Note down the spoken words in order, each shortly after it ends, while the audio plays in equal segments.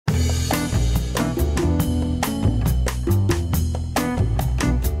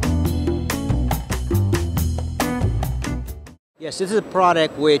Yes, this is a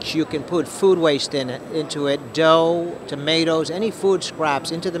product which you can put food waste into it, dough, tomatoes, any food scraps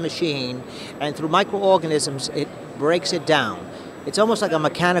into the machine, and through microorganisms it breaks it down. It's almost like a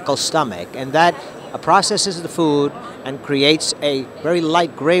mechanical stomach, and that processes the food and creates a very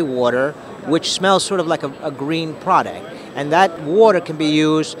light gray water which smells sort of like a green product. And that water can be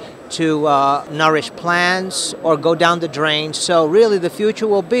used to nourish plants or go down the drain. So really the future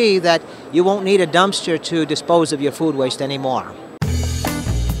will be that you won't need a dumpster to dispose of your food waste anymore.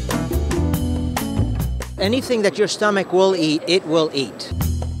 Anything that your stomach will eat, it will eat.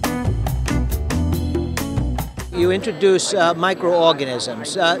 You introduce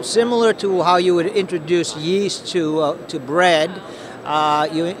microorganisms, similar to how you would introduce yeast to bread.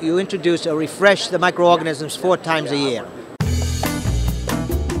 You introduce or refresh the microorganisms 4 times a year.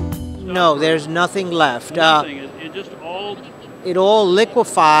 No, there's nothing left. It all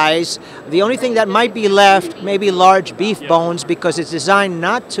liquefies. The only thing that might be left may be large beef bones, because it's designed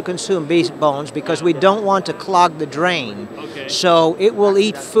not to consume beef bones because we don't want to clog the drain. Okay. So it will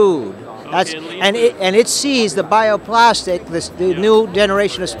eat food. It sees the bioplastic, the new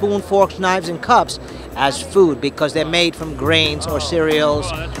generation of spoon, forks, knives, and cups, as food because they're made from grains or cereals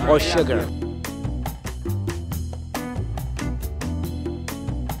or sugar.